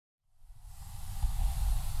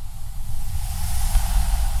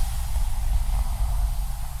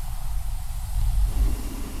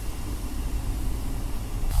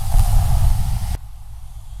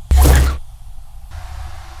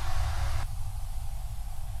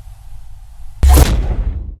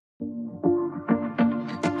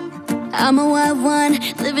I'm a wild one,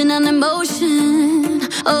 living on emotion.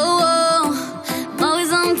 Oh, I'm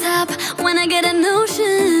always on top when I get a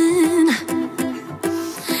notion.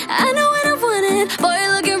 I know what I wanted, boy,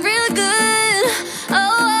 you're looking real good.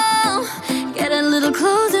 Oh, get a little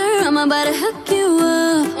closer, I'm about to hook you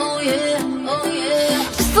up. Oh yeah, oh yeah.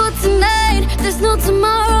 Just for tonight, there's no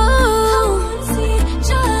tomorrow. I wanna see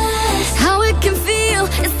just how it can feel,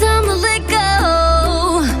 it's time to let go.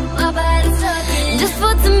 My body's talking. Just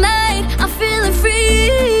for tonight, I'm feeling free.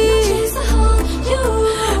 No chains to hold you.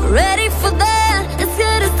 Ready for that? Let's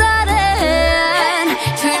get it started.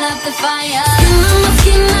 Turn up the fire. Skin on my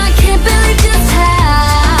skin, I can't believe just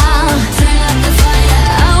how. Turn up the fire.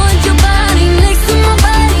 I want your body next to my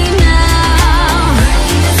body now.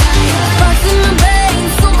 Sparks in my brain,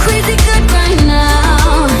 so crazy good right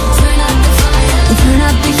now. Turn up the fire. Turn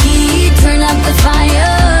up the heat, turn up the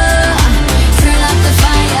fire. Turn up the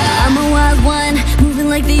fire. I'm a wild one, moving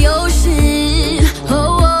like the ocean.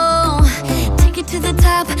 Oh, oh. Take it to the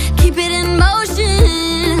top, keep it in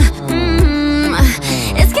motion.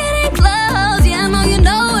 It's getting close, yeah, I know you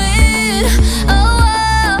know it. Oh,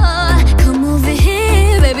 oh. Come over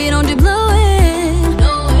here, baby, don't you blow it.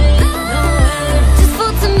 No way, no way. Just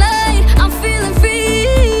for tonight, I'm feeling free.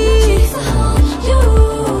 You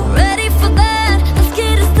ready for that? Let's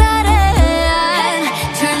get it started.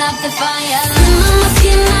 Turn up the fire. Skin on my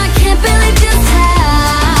skin, I can't believe just how.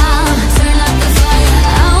 Turn up the fire.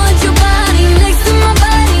 I want your body next to my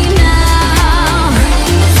body now.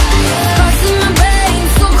 Sparks in my brain,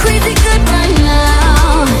 so crazy good right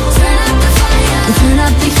now. Turn up the fire. Turn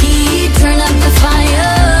up the heat, turn up the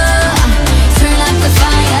fire. Turn up the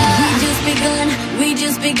fire. We just begun, we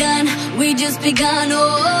just begun, we just begun.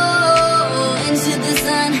 Oh, into the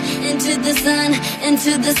sun, into the sun,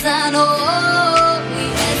 into the sun. Oh, we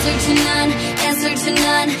answer to none, answer to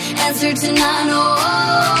none, answer to none. Oh,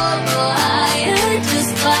 higher,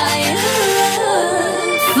 just fire.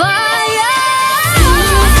 Fire. Skin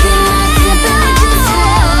on my skin, I can't believe just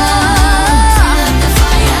how. Turn up the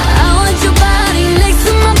fire. I want your body next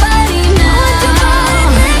to my body now.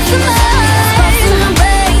 Sparks in my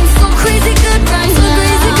brain, so crazy good right now.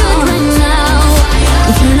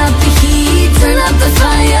 Turn up the heat, turn up the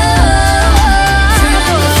fire. Turn up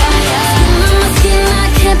the fire. Skin on my skin, I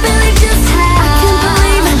can't believe just how.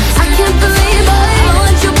 I can't believe it. I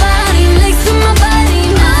want your body next to my body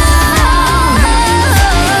now.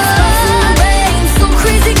 Sparks in my brain, so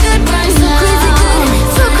crazy good right now.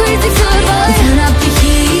 So crazy good, boy. Turn up the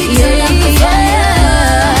heat, turn up the fire.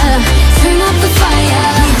 Turn up the fire.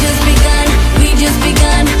 We just begun, we just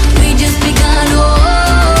begun, we just begun. Oh,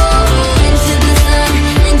 into the sun,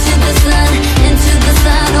 into the sun, into the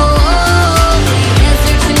sun. Oh,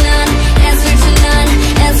 answer to none, answer to none,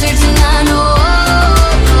 answer to none. Oh,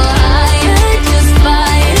 higher, just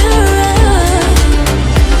fire.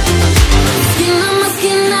 Skin on my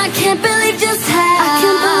skin, I can't believe just how.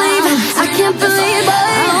 I can't believe it.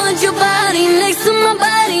 I want your body next to my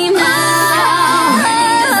body now.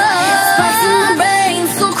 Sparks in my brain,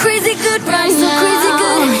 so crazy good right now.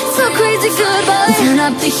 So crazy good, boy. Turn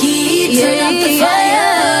up the heat, turn up the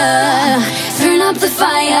fire. Turn up the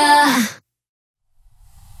fire.